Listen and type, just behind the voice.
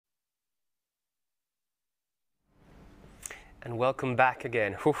And welcome back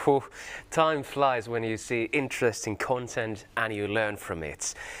again. Time flies when you see interesting content and you learn from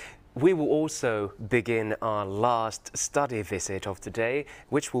it. We will also begin our last study visit of today,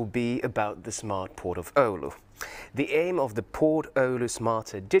 which will be about the smart Port of Oulu. The aim of the Port OULU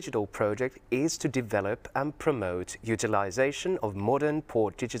Smarter digital project is to develop and promote utilization of modern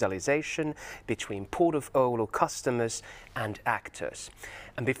port digitalization between Port of Oulu customers and actors.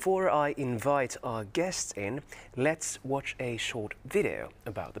 And before I invite our guests in, let's watch a short video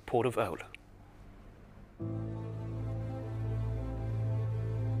about the Port of Oulu.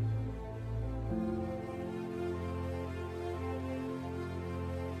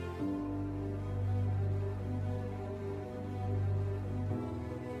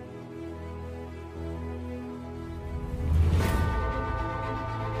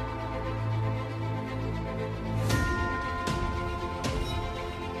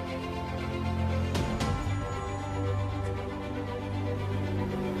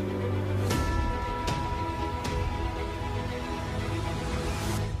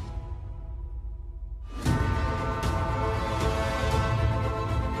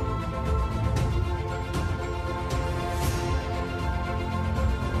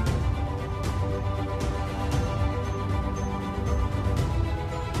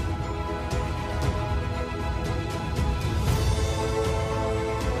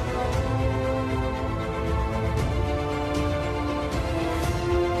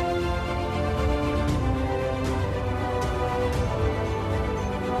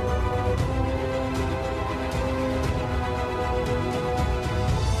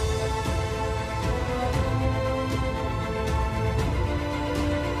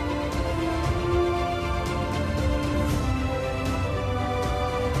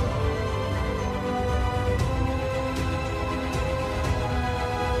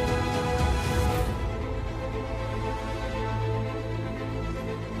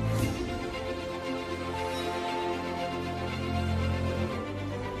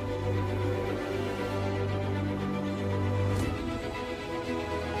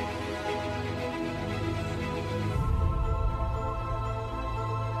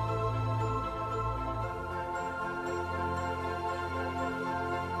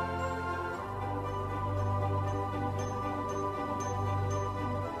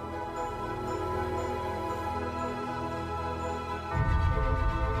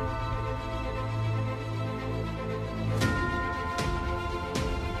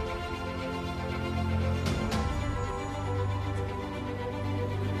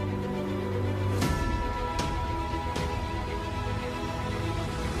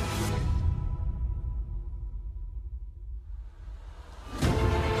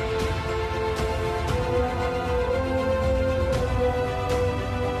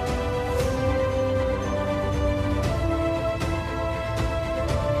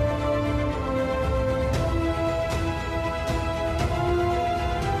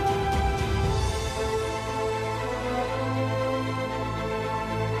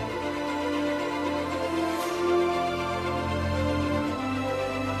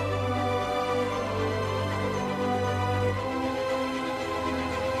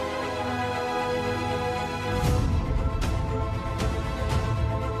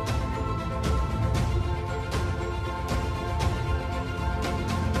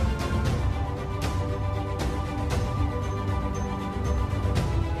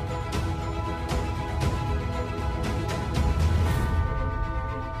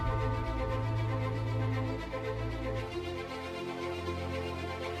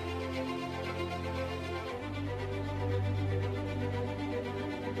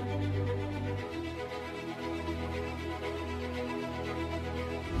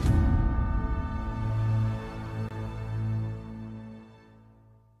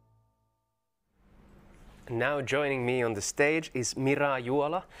 Now joining me on the stage is Mira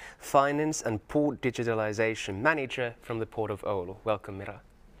Juola, Finance and Port Digitalization Manager from the Port of Oulu. Welcome, Mira.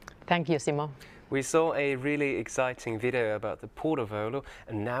 Thank you, Simo. We saw a really exciting video about the Port of Oulu,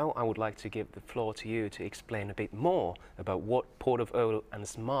 and now I would like to give the floor to you to explain a bit more about what Port of Oulu and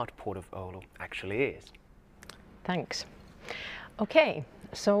Smart Port of Oulu actually is. Thanks. Okay,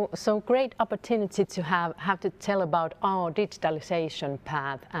 so great opportunity to have to tell about our digitalization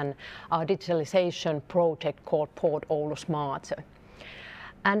path and our digitalization project called Port OULU Smarter.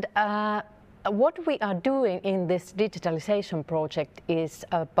 And what we are doing in this digitalization project is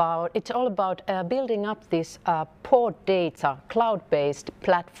it's all about building up this port data cloud-based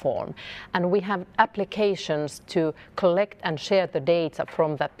platform, and we have applications to collect and share the data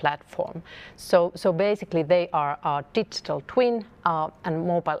from that platform. So basically they are our digital twin and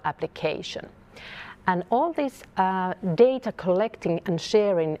mobile application. And all this data collecting and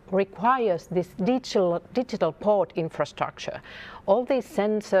sharing requires this digital port infrastructure. All these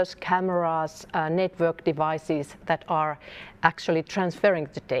sensors, cameras, network devices that are actually transferring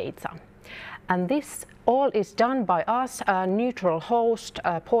the data. And this all is done by us, a neutral host,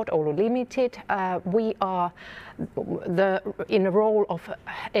 Port Oulu Limited. We are in the role of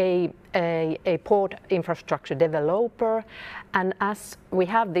a port infrastructure developer, and as we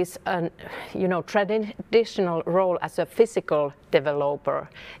have this traditional role as a physical developer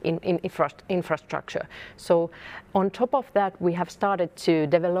in infrastructure. So on top of that, we have started to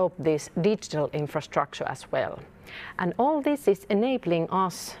develop this digital infrastructure as well. And all this is enabling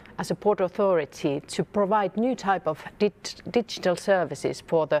us as a port authority to provide new type of digital services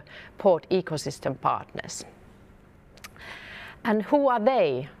for the port ecosystem partners. And who are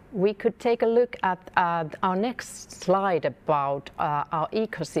they? We could take a look at our next slide about our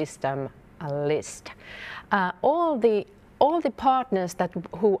ecosystem list. All the partners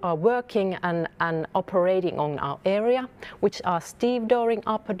who are working and operating on our area, which are stevedoring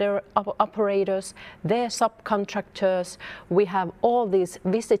operators, their subcontractors. We have all these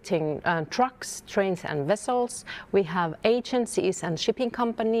visiting trucks, trains and vessels. We have agencies and shipping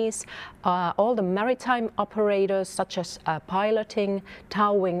companies, all the maritime operators such as piloting,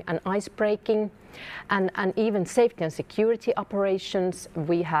 towing and icebreaking. And even safety and security operations.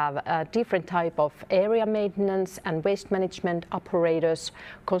 We have different type of area maintenance and waste management operators,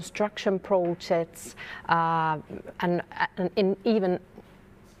 construction projects, and even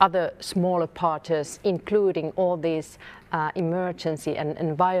other smaller partners, including all these emergency and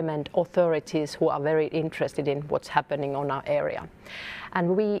environment authorities who are very interested in what's happening on our area.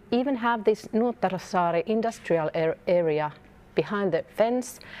 And we even have this Nuottarasaari industrial area behind the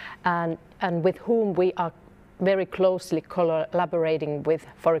fence, and with whom we are very closely collaborating with,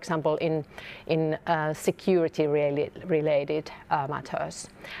 for example, in security related matters.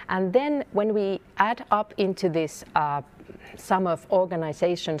 And then when we add up into this sum of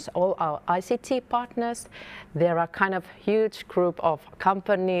organizations, all our ICT partners, there are kind of huge group of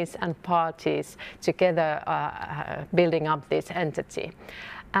companies and parties together building up this entity.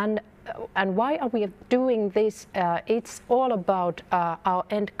 And why are we doing this? It's all about our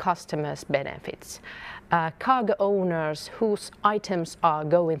end customers' benefits. Cargo owners whose items are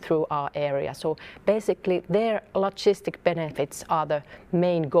going through our area. So basically their logistic benefits are the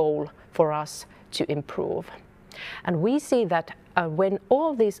main goal for us to improve. And we see that when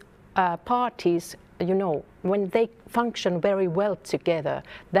all these parties, when they function very well together,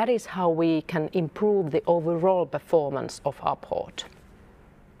 that is how we can improve the overall performance of our port.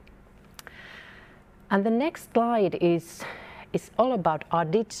 And the next slide is all about our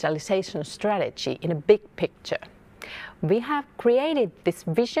digitalization strategy in a big picture. We have created this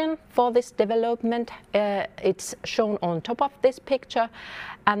vision for this development. It's shown on top of this picture.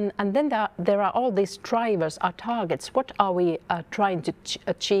 And then there are all these drivers, our targets. What are we trying to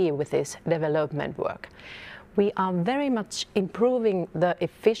achieve with this development work? We are very much improving the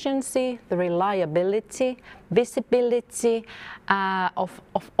efficiency, the reliability, visibility of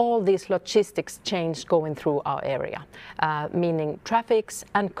all these logistics chains going through our area, meaning traffics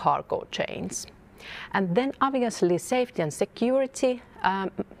and cargo chains. And then obviously safety and security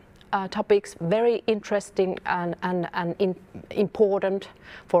topics, very interesting and important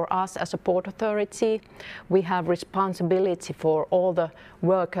for us as a port authority. We have responsibility for all the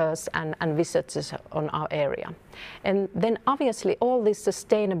workers and visitors on our area. And then obviously all this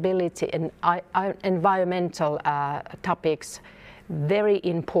sustainability and environmental topics, very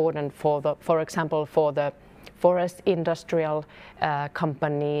important for example, for the forest industrial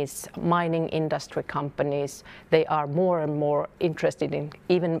companies, mining industry companies. They are more and more interested in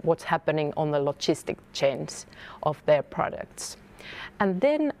even what's happening on the logistic chains of their products. And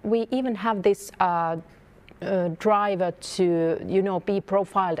then we even have this driver to be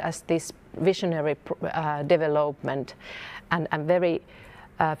profiled as this visionary development and very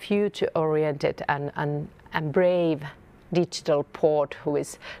future oriented and brave digital port who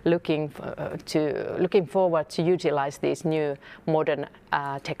is looking forward to utilize these new modern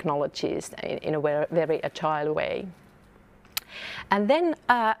technologies in a very agile way. And then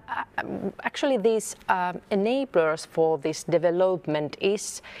actually these enablers for this development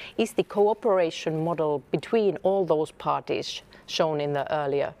is the cooperation model between all those parties shown in the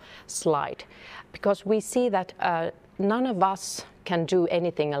earlier slide, because we see that none of us can do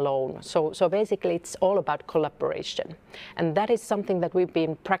anything alone. So basically it's all about collaboration. And that is something that we've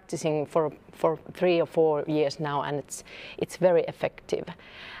been practicing for 3 or 4 years now, and it's very effective.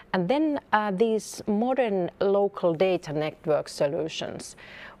 And then these modern local data network solutions.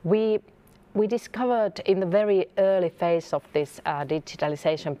 We we discovered in the very early phase of this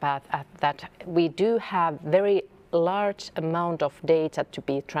digitalization path that we do have very large amount of data to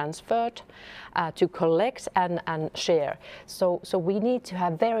be transferred, to collect and share. So we need to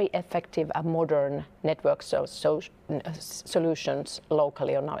have very effective and modern network solutions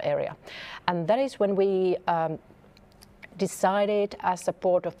locally on our area. And that is when we decided as a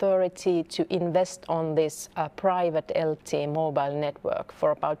port authority to invest on this private LTE mobile network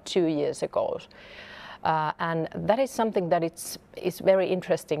for about 2 years ago. And that is something that is very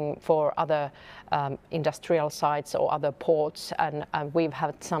interesting for other industrial sites or other ports, and we've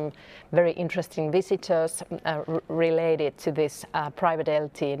had some very interesting visitors related to this private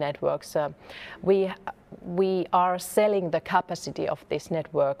LTE networks. We are selling the capacity of this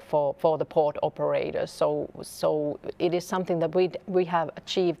network for the port operators, so it is something that we have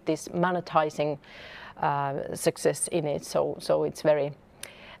achieved this monetizing success in it, so it's very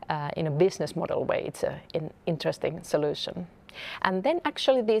in a business model way, it's an interesting solution. And then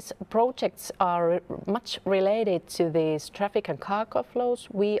actually these projects are much related to these traffic and cargo flows.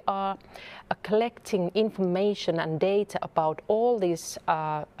 We are collecting information and data about all these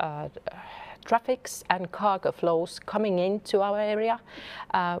traffics and cargo flows coming into our area.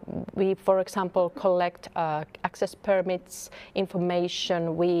 We, for example, collect access permits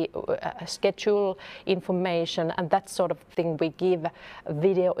information, we schedule information, and that sort of thing. We give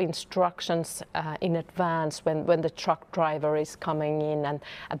video instructions in advance when the truck driver is coming in, and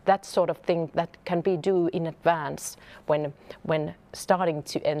that sort of thing that can be done in advance when starting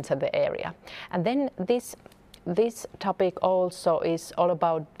to enter the area. And then this topic also is all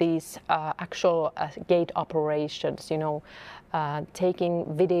about these actual gate operations, you know,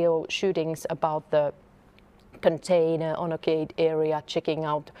 taking video shootings about the container on a gate area, checking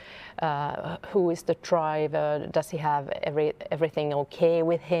out who is the driver, does he have everything okay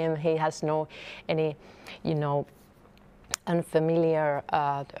with him, he has no any, you know, unfamiliar,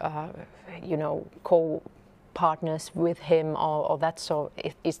 you know, co-partners with him, or that sort.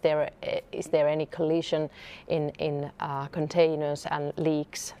 Is there any collision in containers and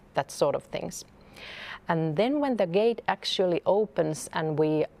leaks, that sort of things. And then when the gate actually opens and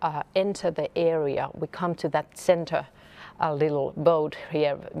we enter the area, we come to that center little boat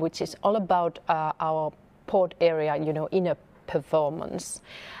here, which is all about our port area, you know, inner performance.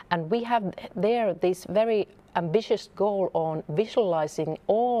 And we have there this very ambitious goal on visualizing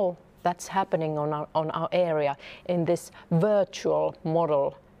all that's happening on our area in this virtual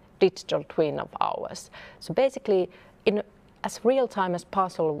model digital twin of ours. So basically, in as real time as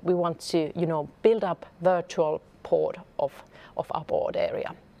possible, we want to, you know, build up virtual port of our port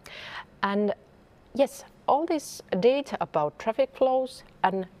area. And yes, all this data about traffic flows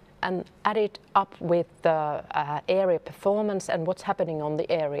and add it up with the area performance and what's happening on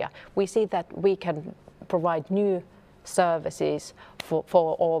the area, we see that we can provide new services for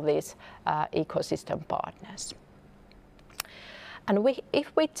all these ecosystem partners. And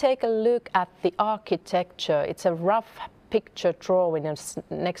if we take a look at the architecture, it's a rough picture drawing in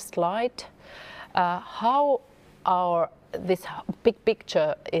the next slide, how this big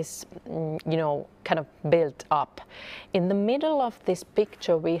picture is, you know, kind of built up. In the middle of this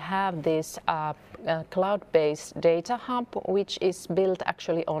picture, we have this cloud-based data hub, which is built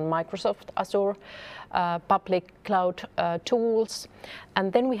actually on Microsoft Azure public cloud tools.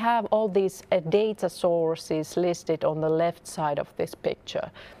 And then we have all these data sources listed on the left side of this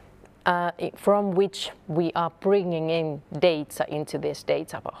picture, from which we are bringing in data into this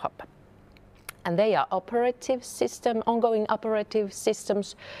data hub. And they are ongoing operative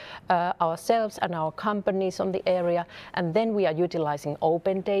systems, ourselves and our companies on the area. And then we are utilizing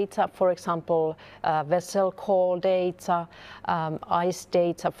open data, for example, vessel call data, ice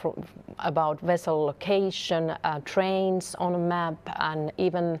data about vessel location, trains on a map, and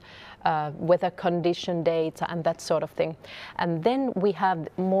even weather condition data and that sort of thing. And then we have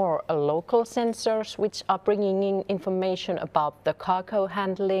more local sensors which are bringing in information about the cargo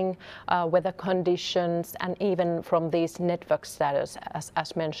handling, weather conditions, and even from these network status,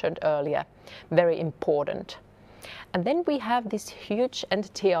 as mentioned earlier, very important. And then we have this huge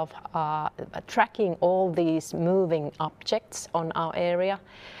entity of tracking all these moving objects on our area,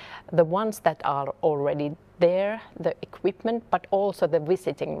 the ones that are already there, the equipment, but also the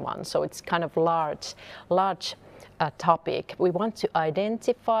visiting ones. So it's kind of large topic. We want to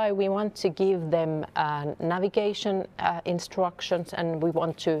identify, we want to give them navigation instructions, and we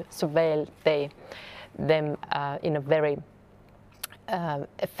want to surveil them in a very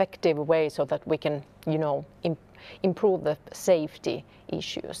effective way, so that we can, you know, improve the safety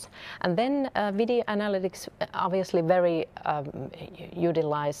issues. And then video analytics, obviously very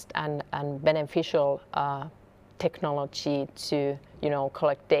utilized and beneficial technology to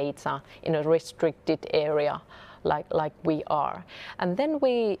collect data in a restricted area like we are. And then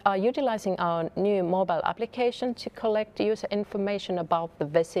we are utilizing our new mobile application to collect user information about the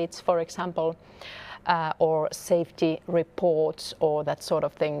visits, for example, or safety reports or that sort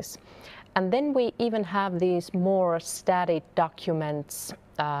of things. And then we even have these more static documents,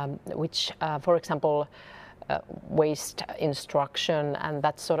 which, for example, waste instruction and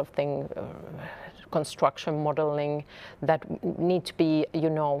that sort of thing, construction modeling, that need to be,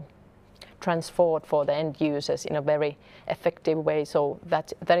 transferred for the end users in a very effective way. So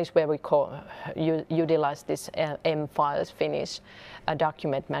that is where we utilize this M-Files Finnish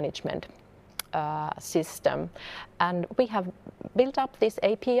document management system. And we have built up these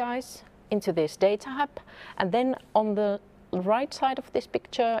APIs into this data hub. And then on the right side of this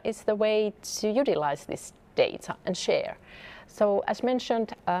picture is the way to utilize this data and share. So as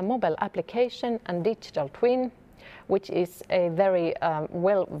mentioned, mobile application and digital twin, which is a very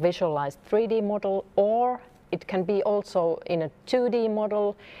well visualized 3D model, or it can be also in a 2D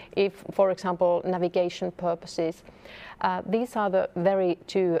model if, for example, navigation purposes. These are the very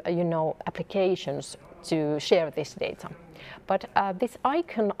two applications to share this data. But this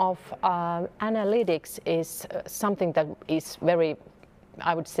icon of analytics is something that is very,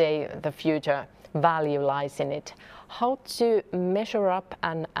 I would say, the future value lies in it. How to measure up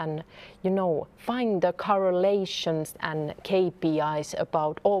and find the correlations and KPIs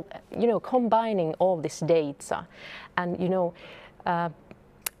about all, combining all this data and,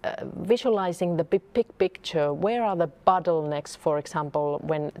 visualizing the big picture. Where are the bottlenecks, for example,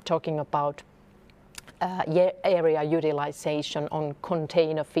 when talking about area utilization, on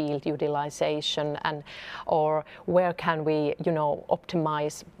container field utilization, and or where can we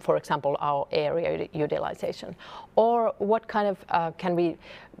optimize, for example, our area utilization, or what kind of can we,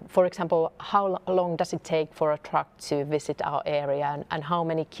 for example, how long does it take for a truck to visit our area, and how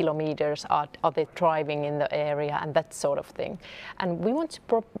many kilometers are they driving in the area, and that sort of thing. And we want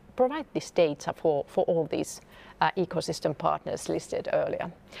to provide this data for all these ecosystem partners listed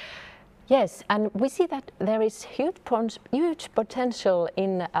earlier. Yes, and we see that there is huge potential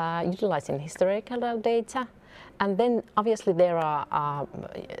in utilizing historical data, and then obviously there are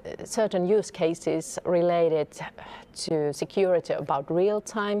certain use cases related to security about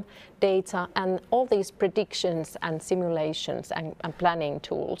real-time data and all these predictions and simulations and planning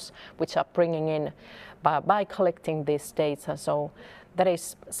tools which are bringing in by collecting this data. So that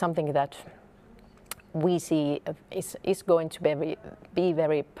is something that we see is going to be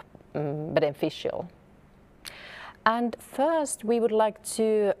very beneficial. And first we would like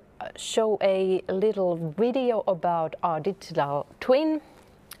to show a little video about our digital twin,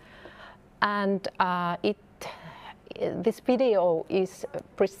 and this video is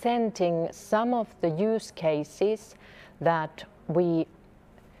presenting some of the use cases that we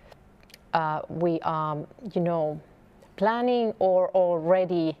are planning or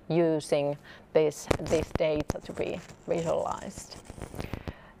already using this data to be visualized.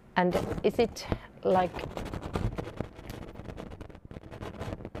 And is it like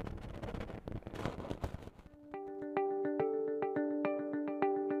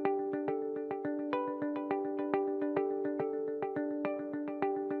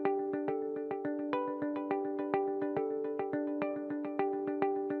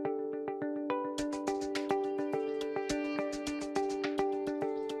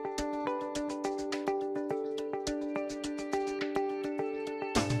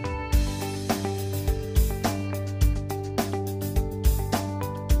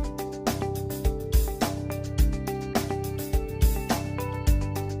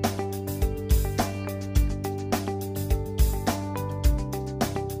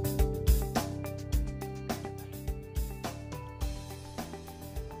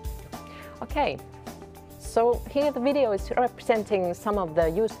okay, so here the video is representing some of the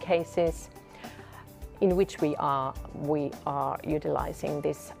use cases in which we are utilizing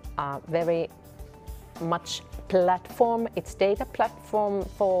this very much platform. It's data platform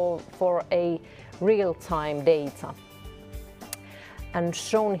for a real-time data. And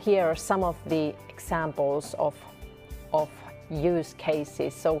shown here are some of the examples of use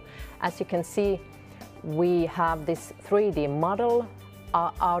cases. So as you can see, we have this 3D model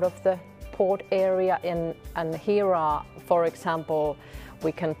out of the port area, and here are, for example,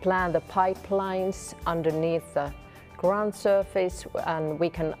 we can plan the pipelines underneath the ground surface, and we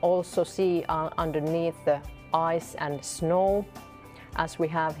can also see underneath the ice and snow, as we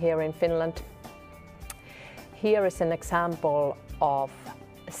have here in Finland. here is an example of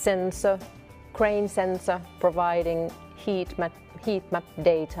sensor, crane sensor providing heat map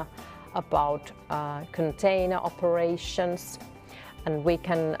data about container operations, and we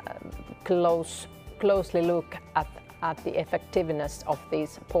can closely look at the effectiveness of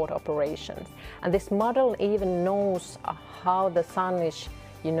these port operations. And this model even knows how the sun is,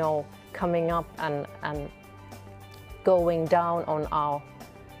 coming up and going down on our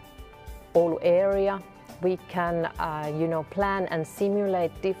Oulu area. We can, plan and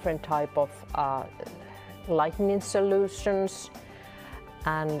simulate different type of lightning solutions.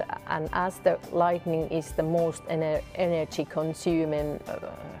 And as the lightning is the most energy consuming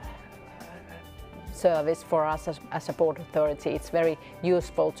service for us as a port authority, it's very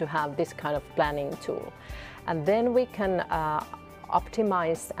useful to have this kind of planning tool. And then we can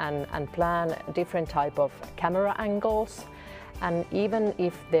optimize and plan different type of camera angles. And even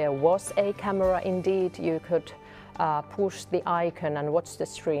if there was a camera, indeed, you could push the icon and watch the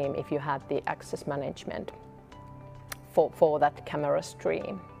stream if you had the access management for that camera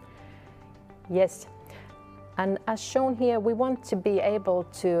stream. Yes, and as shown here, we want to be able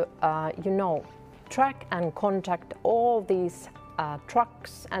to, track and contact all these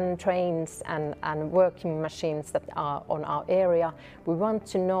trucks and trains and working machines that are on our area. We want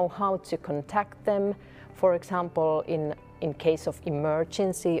to know how to contact them, for example, in case of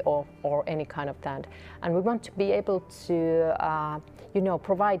emergency or any kind of that. And we want to be able to,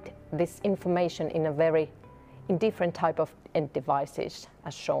 provide this information in different type of end devices,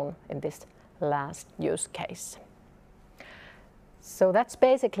 as shown in this last use case. So that's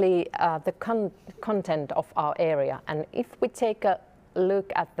basically the content of our area. And if we take a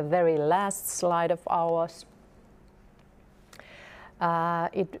look at the very last slide of ours,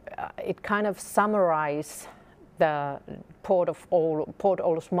 it kind of summarizes the Port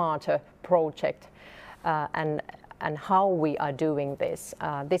OULU Smarter project and how we are doing this.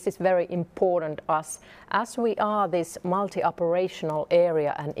 This is very important as we are this multi-operational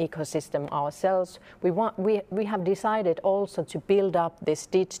area and ecosystem ourselves. We have decided also to build up this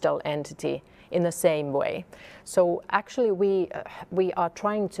digital entity in the same way. So actually we are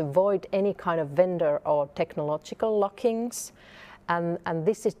trying to avoid any kind of vendor or technological lockings. And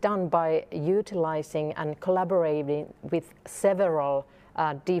this is done by utilizing and collaborating with several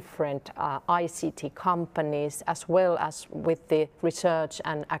different ICT companies, as well as with the research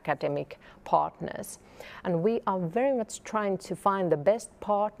and academic partners. And we are very much trying to find the best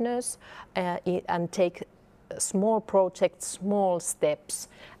partners and take small projects, small steps,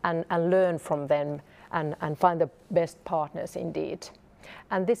 and learn from them and find the best partners indeed.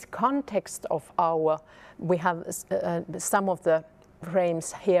 And this context of we have some of the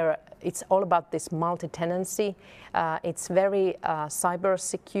frames here. It's all about this multi-tenancy. It's very cyber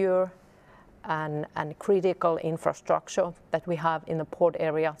secure and critical infrastructure that we have in the port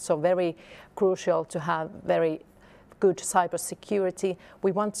area. So very crucial to have very good cyber security.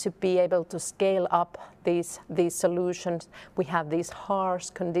 We want to be able to scale up these solutions. We have these harsh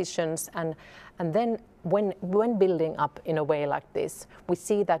conditions, and then when building up in a way like this, we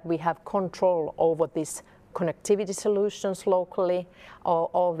see that we have control over this connectivity solutions locally, or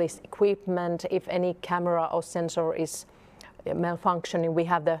all this equipment. If any camera or sensor is malfunctioning, we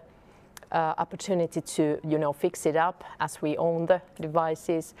have the opportunity to fix it up as we own the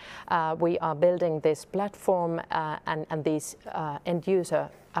devices. We are building this platform and these end user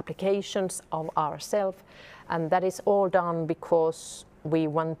applications of ourselves, and that is all done because we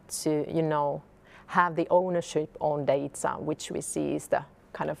want to have the ownership on data, which we see is the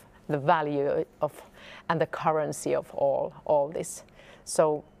kind of the value of and the currency of all this.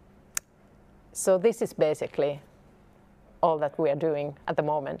 So this is basically all that we are doing at the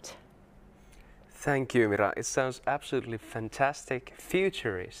moment. Thank you, Mira. It sounds absolutely fantastic,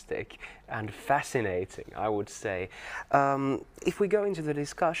 futuristic, and fascinating, I would say. If we go into the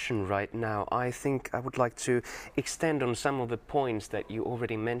discussion right now, I think I would like to extend on some of the points that you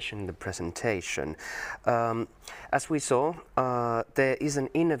already mentioned in the presentation. As we saw, there is an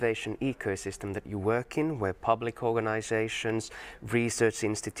innovation ecosystem that you work in, where public organizations, research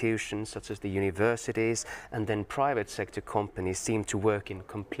institutions such as the universities, and then private sector companies seem to work in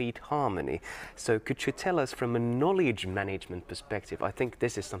complete harmony. So could you tell us, from a knowledge management perspective, I think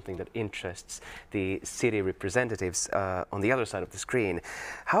this is something that interests the city representatives on the other side of the screen,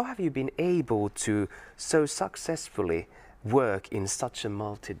 how have you been able to so successfully work in such a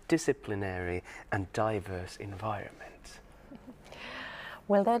multidisciplinary and diverse environment?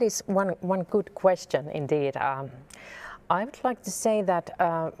 Well, that is one good question indeed. I would like to say that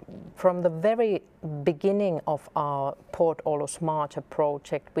from the very beginning of our Port OULU Smarter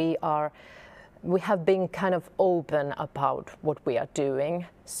project, we are we have been kind of open about what we are doing.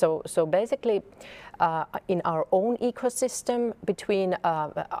 So basically, in our own ecosystem, between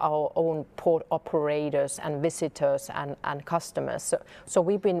our own port operators and visitors and customers, so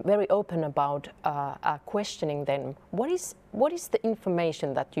we've been very open about questioning them. What is the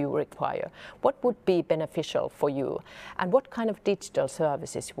information that you require? What would be beneficial for you? And what kind of digital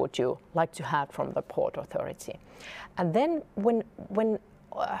services would you like to have from the Port Authority? And then when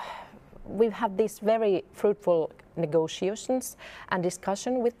we've had these very fruitful negotiations and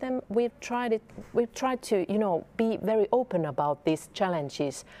discussion with them, we've tried to be very open about these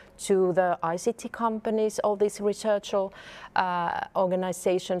challenges to the ICT companies, all these researchal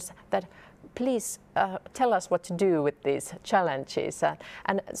organizations, that please tell us what to do with these challenges,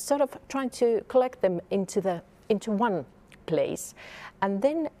 and sort of trying to collect them into one place. And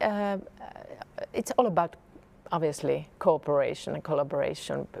then it's all about, obviously, cooperation and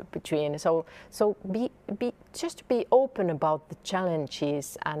collaboration between. So just be open about the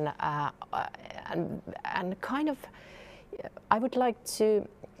challenges and kind of, I would like to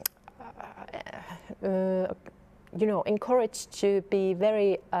encourage to be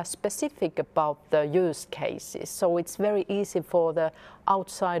very specific about the use cases. So it's very easy for the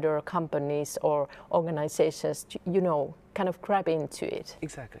outsider companies or organizations to kind of grab into it.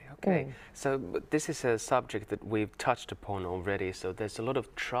 Exactly, okay. So this is a subject that we've touched upon already, so there's a lot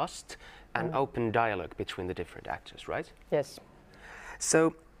of trust and open dialogue between the different actors, right? Yes.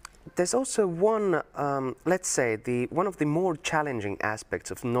 So there's also one, let's say, one of the more challenging aspects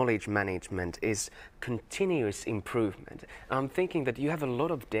of knowledge management is continuous improvement. I'm thinking that you have a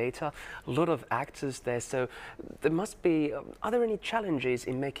lot of data, a lot of actors there, so there must be, are there any challenges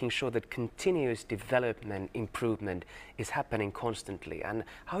in making sure that continuous development, improvement is happening constantly, and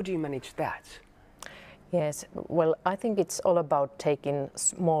how do you manage that? Yes, well, I think it's all about taking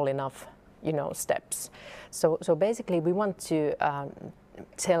small enough, steps. So basically we want to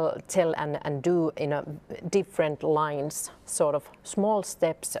tell and do in a different lines, sort of small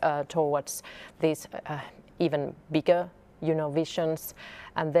steps towards these even bigger visions,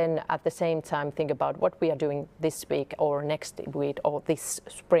 and then at the same time think about what we are doing this week or next week or this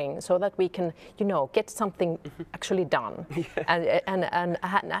spring, so that we can get something actually done.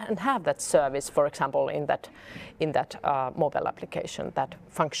 and have that service, for example, in that mobile application, that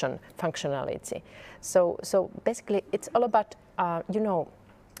functionality. So basically it's all about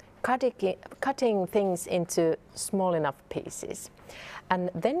cutting things into small enough pieces.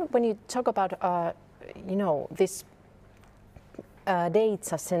 And then when you talk about this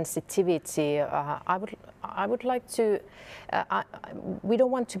data sensitivity, I would like to, we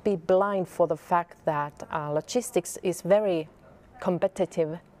don't want to be blind for the fact that logistics is very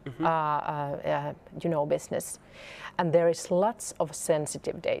competitive business, and there is lots of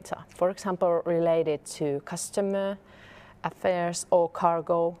sensitive data, for example, related to customer affairs or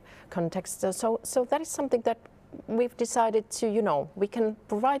cargo context. So that is something that we've decided to, we can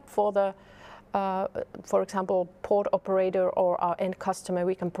provide for the for example, port operator or our end customer.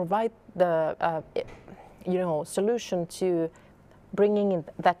 We can provide the solution to bringing in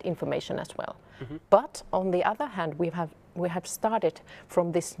that information as well. But on the other hand, we have started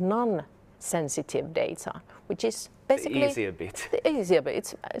from this non-sensitive data, which is basically the easier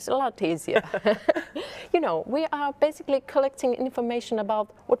bit. It's a lot easier. We are basically collecting information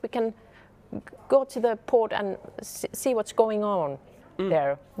about what we can go to the port and see what's going on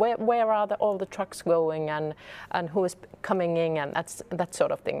there. Where are all the trucks going, and who is coming in, and that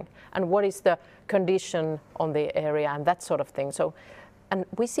sort of thing, and what is the condition on the area, and that sort of thing. So, and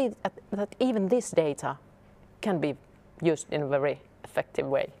we see that even this data can be used in a very effective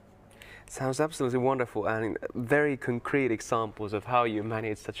way. Sounds absolutely wonderful, and very concrete examples of how you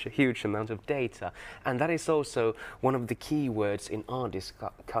manage such a huge amount of data. And that is also one of the key words in our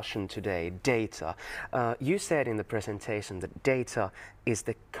discussion today, data. You said in the presentation that data is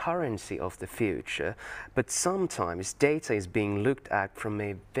the currency of the future, but sometimes data is being looked at from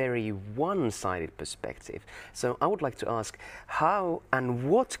a very one-sided perspective. So I would like to ask, how and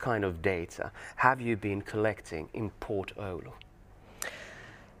what kind of data have you been collecting in Port Oulu?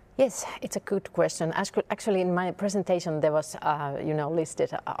 Yes, it's a good question. Actually, in my presentation, there was,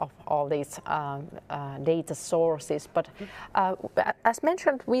 listed of all these data sources. But as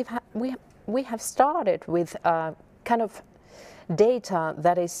mentioned, we have started with kind of data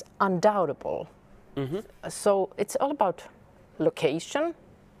that is undoubtable. So it's all about location,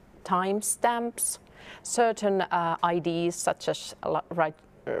 timestamps, certain IDs such as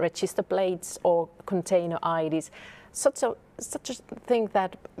register plates or container IDs. Such a thing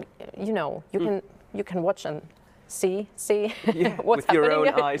that you can watch and see Yeah, what's with your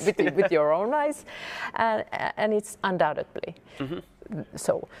happening own eyes. with your own eyes, and it's undoubtedly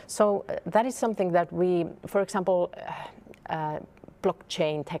so. That is something that we, for example,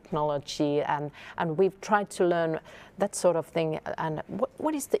 blockchain technology, and we've tried to learn that sort of thing. And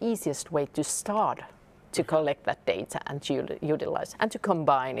what is the easiest way to start to collect that data and to utilize and to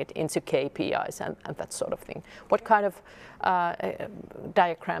combine it into KPIs and that sort of thing? What kind of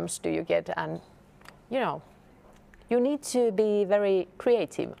diagrams do you get? And you need to be very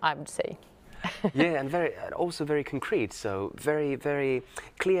creative, I would say. Yeah, and also very concrete. So very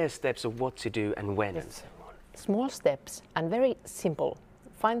clear steps of what to do and when. Yes. And so on. Small steps and very simple.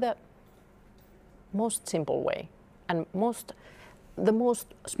 Find the most simple way and the most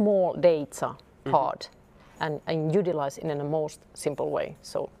small data part and utilize it in the most simple way.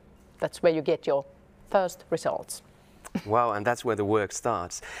 So that's where you get your first results. Wow, and that's where the work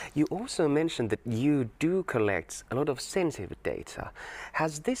starts. You also mentioned that you do collect a lot of sensitive data.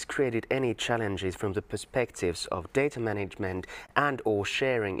 Has this created any challenges from the perspectives of data management and or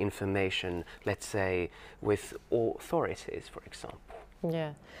sharing information, let's say, with authorities, for example?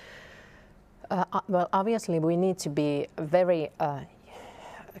 Yeah. Well, obviously we need to be very, I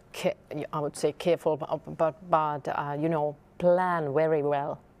would say, careful, but plan very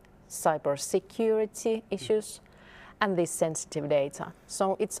well cybersecurity issues and this sensitive data.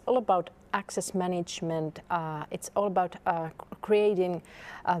 So it's all about access management. It's all about creating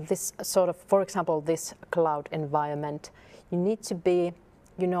this sort of, for example, this cloud environment. You need to be,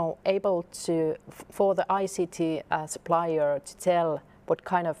 able to, for the ICT supplier to tell what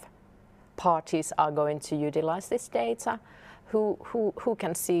kind of parties are going to utilize this data, who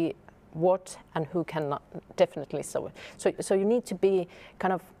can see what and who cannot, definitely so. So you need to be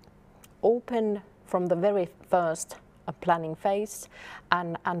kind of open from the very first planning phase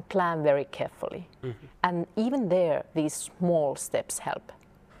and plan very carefully. And even there, these small steps help,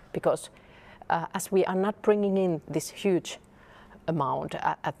 because as we are not bringing in this huge amount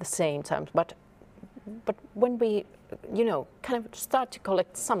at the same time, but when we kind of start to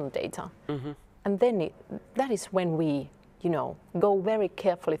collect some data, and then that is when we go very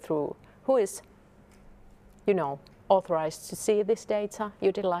carefully through who is authorized to see this data,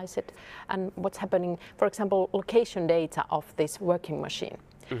 utilize it, and what's happening. For example, location data of this working machine.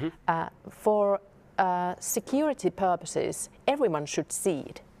 For security purposes, everyone should see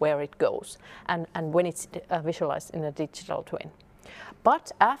it, where it goes, and when it's visualized in a digital twin.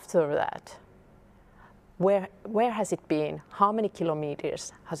 But after that, where has it been? How many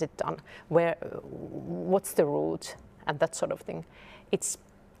kilometers has it done? What's the route, and that sort of thing?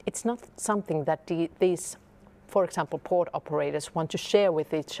 It's not something that these, for example, port operators want to share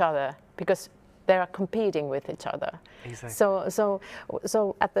with each other, because they are competing with each other. Exactly.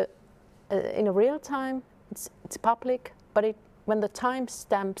 So at the in a real time, it's public, but when the time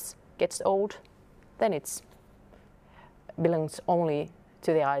stamps gets old, then it belongs only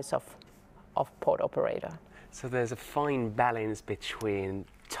to the eyes of port operator. So there's a fine balance between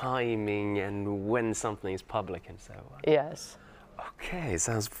timing and when something is public and so on. Yes. Okay,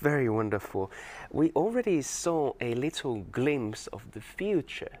 sounds very wonderful. We already saw a little glimpse of the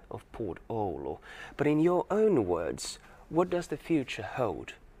future of Port Oulu, but in your own words, what does the future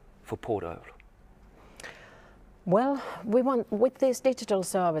hold for Port Oulu? Well, we want, with these digital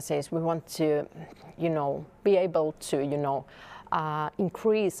services, we want to, be able to,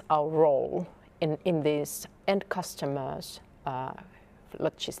 increase our role in these end customers'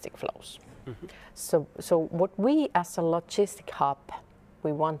 logistic flows. So what we as a logistic hub,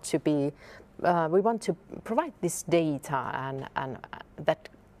 we want to be, we want to provide this data and that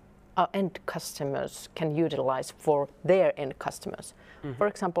our end customers can utilize for their end customers. For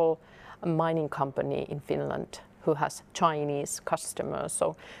example, a mining company in Finland who has Chinese customers,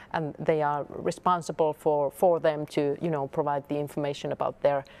 and they are responsible for them to provide the information about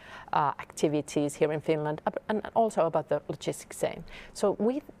their activities here in Finland and also about the logistics chain. So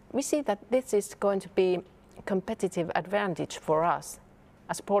we see that this is going to be a competitive advantage for us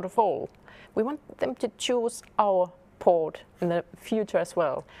as Port of Oulu. We want them to choose our port in the future as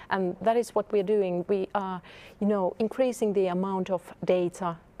well, and that is what we're doing. We are increasing the amount of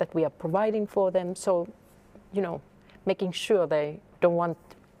data that we are providing for them, so making sure they don't want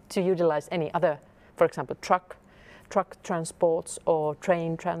to utilize any other, for example, truck transports or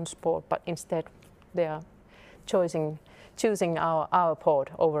train transport, but instead they are choosing our port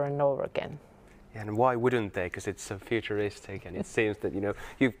over and over again. And why wouldn't they? Because it's so futuristic, and it seems that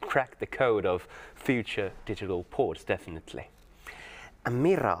you've cracked the code of future digital ports, definitely. And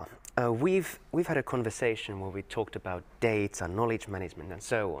Mira, we've had a conversation where we talked about data, knowledge management, and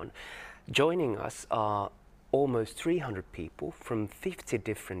so on. Joining us are almost 300 people from 50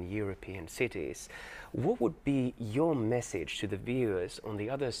 different European cities. What would be your message to the viewers on the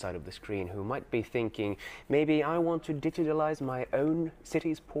other side of the screen who might be thinking, maybe I want to digitalize my own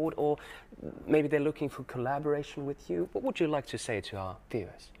city's port, or maybe they're looking for collaboration with you? What would you like to say to our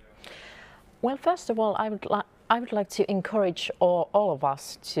viewers? Well, first of all, I would like to encourage all of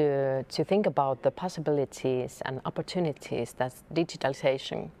us to think about the possibilities and opportunities that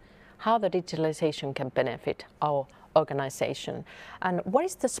digitalization, how the digitalization can benefit our organization, and what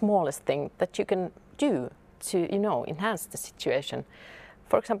is the smallest thing that you can do to, you know, enhance the situation.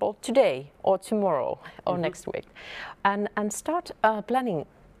 For example, today or tomorrow or next week, and start planning.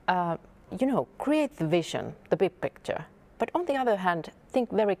 You know, create the vision, the big picture. But on the other hand,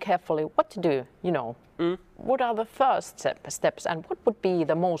 think very carefully what to do. You know, what are the first steps, and what would be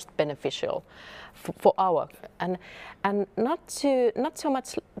the most beneficial for our, and not so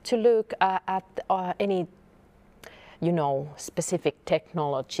much to look at any, you know, specific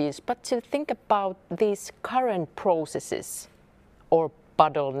technologies, but to think about these current processes or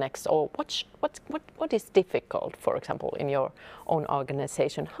bottlenecks, or what is difficult, for example, in your own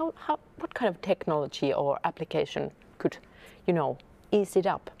organization. What kind of technology or application could, you know, ease it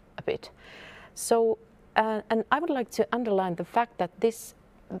up a bit. So, and I would like to underline the fact that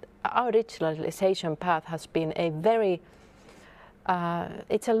our digitalization path has been a very,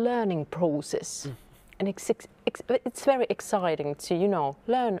 it's a learning process, and it's very exciting to, you know,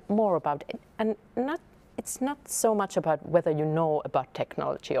 learn more about it, and it's not so much about whether you know about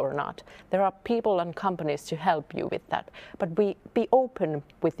technology or not. There are people and companies to help you with that, but be open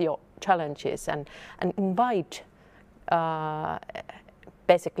with your challenges and invite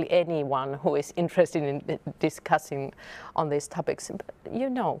basically anyone who is interested in discussing on these topics. You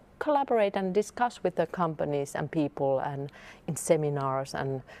know, collaborate and discuss with the companies and people, and in seminars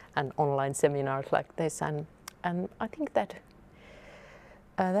and online seminars like this, and I think that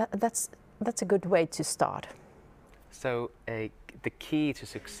that's a good way to start. So the key to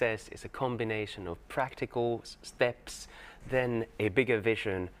success is a combination of practical steps, then a bigger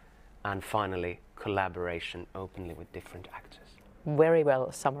vision, and finally collaboration openly with different actors. Very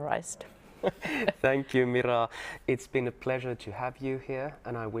well summarized. Thank you, Mira. It's been a pleasure to have you here,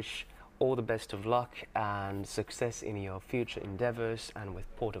 and I wish all the best of luck and success in your future endeavors, and with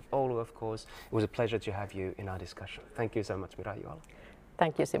Port of Oulu, of course. It was a pleasure to have you in our discussion. Thank you so much, Mira.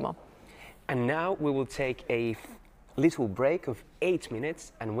 Thank you, Simo. And now we will take a little break of 8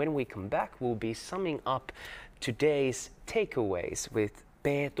 minutes, and when we come back, we'll be summing up today's takeaways with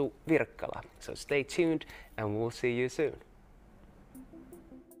Peetu Virkkala. So stay tuned, and we'll see you soon.